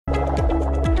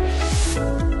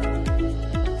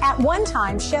One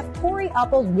time, Chef Cory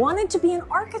Oppold wanted to be an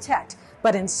architect,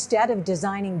 but instead of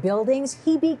designing buildings,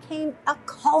 he became a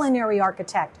culinary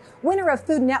architect. Winner of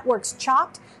Food Network's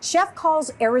Chopped, Chef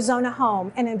calls Arizona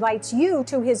home and invites you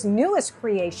to his newest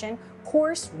creation,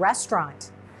 Course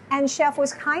Restaurant. And Chef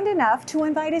was kind enough to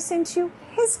invite us into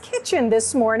his kitchen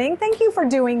this morning. Thank you for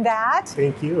doing that.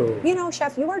 Thank you. You know,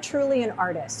 Chef, you are truly an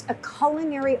artist, a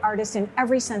culinary artist in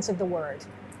every sense of the word.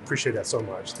 Appreciate that so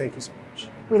much. Thank you so much.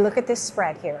 We look at this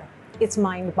spread here. It's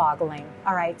mind-boggling.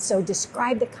 All right, so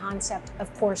describe the concept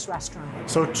of Course Restaurant.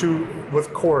 So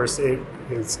with Course, it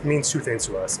means two things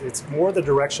to us. It's more the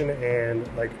direction and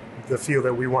like the feel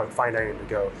that we want fine dining to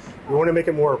go. We want to make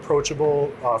it more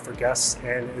approachable for guests,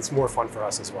 and it's more fun for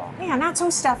us as well. Yeah, not so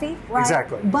stuffy, right?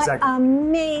 Exactly. But exactly.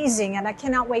 Amazing, and I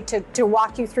cannot wait to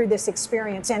walk you through this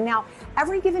experience. And now,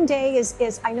 every given day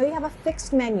is I know you have a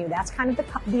fixed menu. That's kind of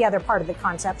the other part of the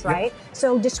concept, right? Yep.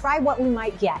 So describe what we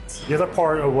might get. The other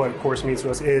part of what Course means to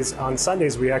us is on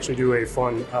Sundays we actually do a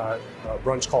fun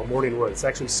brunch called Morning Wood. It's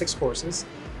actually 6 courses.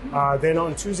 Then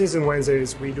on Tuesdays and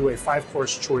Wednesdays we do a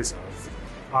 5-course choice of.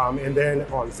 And then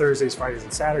on Thursdays, Fridays,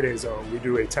 and Saturdays, we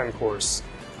do a 10-course,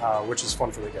 which is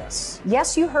fun for the guests.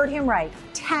 Yes, you heard him right.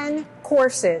 10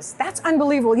 courses. That's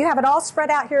unbelievable. You have it all spread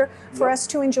out here for us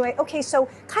to enjoy. Okay, so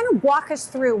kind of walk us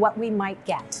through what we might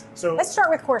get. So let's start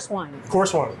with Course 1.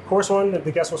 Course 1. Course 1,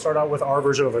 the guests will start out with our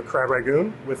version of a crab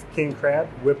ragoon with king crab,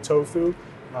 whipped tofu,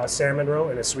 salmon roe,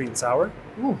 and a sweet and sour.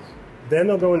 Ooh. Then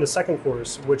they'll go into second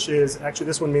course, which is, actually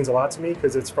this one means a lot to me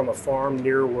because it's from a farm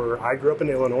near where I grew up in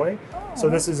Illinois. Oh. So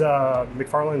this is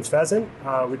McFarland pheasant.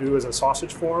 We do as a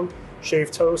sausage form,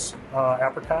 shaved toast,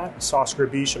 apricot, sauce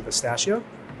gribiche, and pistachio.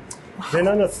 Wow. Then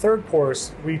on the third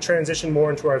course, we transition more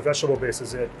into our vegetable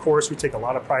bases. At Course, we take a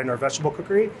lot of pride in our vegetable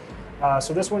cookery.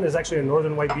 So this one is actually a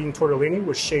northern white bean tortellini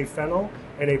with shaved fennel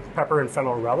and a pepper and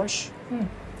fennel relish. Mm.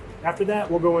 After that,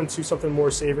 we'll go into something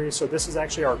more savory. So this is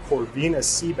actually our Corvina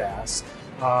sea bass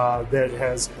that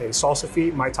has a salsa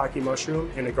feet, maitake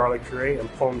mushroom, and a garlic puree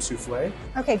and pomme souffle.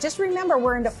 Okay, just remember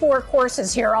we're into 4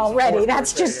 courses here already.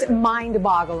 That's just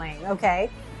mind-boggling, okay?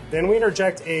 Then we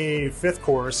interject a 5th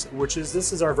course, which is,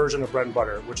 this is our version of bread and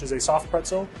butter, which is a soft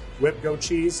pretzel, whipped goat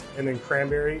cheese, and then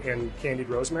cranberry and candied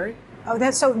rosemary. Oh,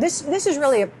 that's so. This is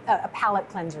really a palate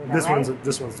cleanser, though, right?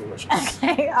 This one's delicious.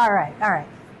 Okay, all right.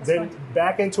 Then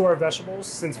back into our vegetables,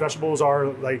 since vegetables are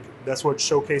like, that's what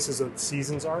showcases of the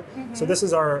seasons are. Mm-hmm. So this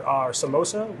is our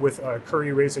samosa with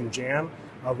curry raisin jam,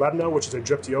 lebna, which is a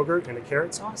dripped yogurt, and a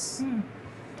carrot sauce. Mm.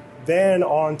 Then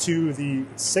on to the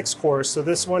 6th course. So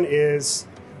this one is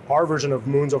our version of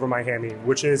Moons Over My Hammy,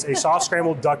 which is a soft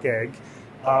scrambled duck egg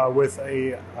with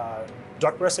a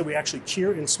duck breast that we actually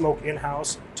cure and smoke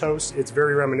in-house, toast. It's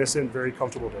very reminiscent, very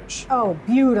comfortable dish. Oh,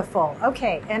 beautiful.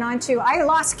 Okay, and on to, I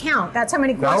lost count. That's how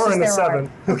many courses now we're in the there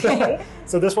 7. Are. Okay.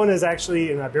 So this one is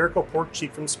actually an Iberico pork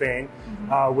cheek from Spain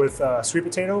with sweet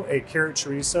potato, a carrot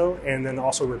chorizo, and then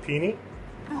also rapini.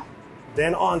 Oh.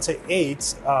 Then on to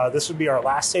 8, this would be our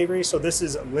last savory. So this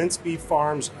is Lince Beef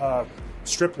Farms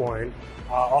strip loin,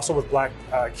 also with black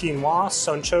quinoa,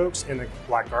 sunchokes, and the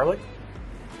black garlic.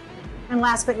 And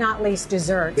last but not least,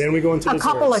 dessert. Then we go into desserts. A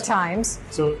couple of times.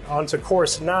 So on to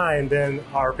Course 9, then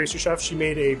our pastry chef, she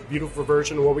made a beautiful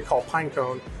version of what we call pine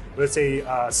cone. But it's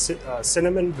a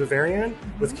cinnamon Bavarian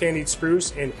with candied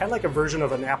spruce and kind of like a version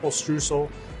of an apple streusel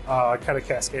kind of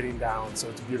cascading down. So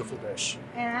it's a beautiful dish.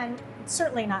 And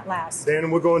certainly not last.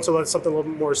 Then we'll go into something a little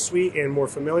bit more sweet and more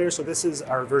familiar. So this is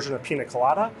our version of pina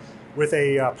colada with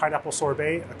a pineapple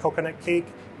sorbet, a coconut cake,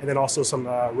 and then also some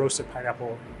roasted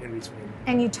pineapple in between.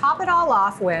 And you top it all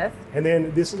off with? And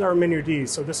then this is our menu D.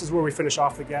 So this is where we finish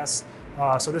off the guests.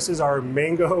 So this is our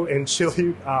mango and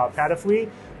chili patafouille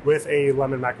with a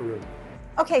lemon macaroon.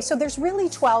 Okay, so there's really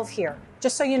 12 here,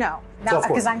 just so you know,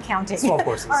 because I'm counting. 12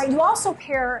 courses. All right, you also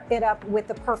pair it up with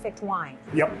the perfect wine.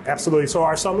 Yep, absolutely. So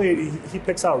our sommelier, he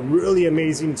picks out really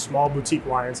amazing small boutique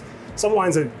wines. Some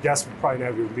wines that guests would probably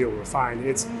never be able to find.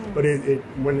 But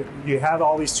when you have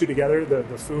all these two together, the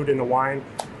food and the wine,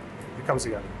 it comes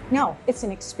together. No, it's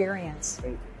an experience.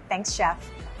 Thank you. Thanks, Chef.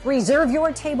 Reserve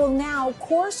your table now.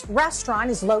 Course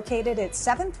Restaurant is located at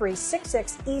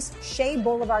 7366 East Shea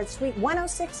Boulevard, Suite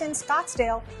 106 in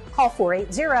Scottsdale. Call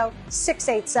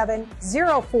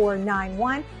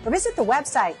 480-687-0491 or visit the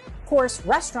website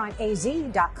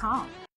courserestaurantaz.com.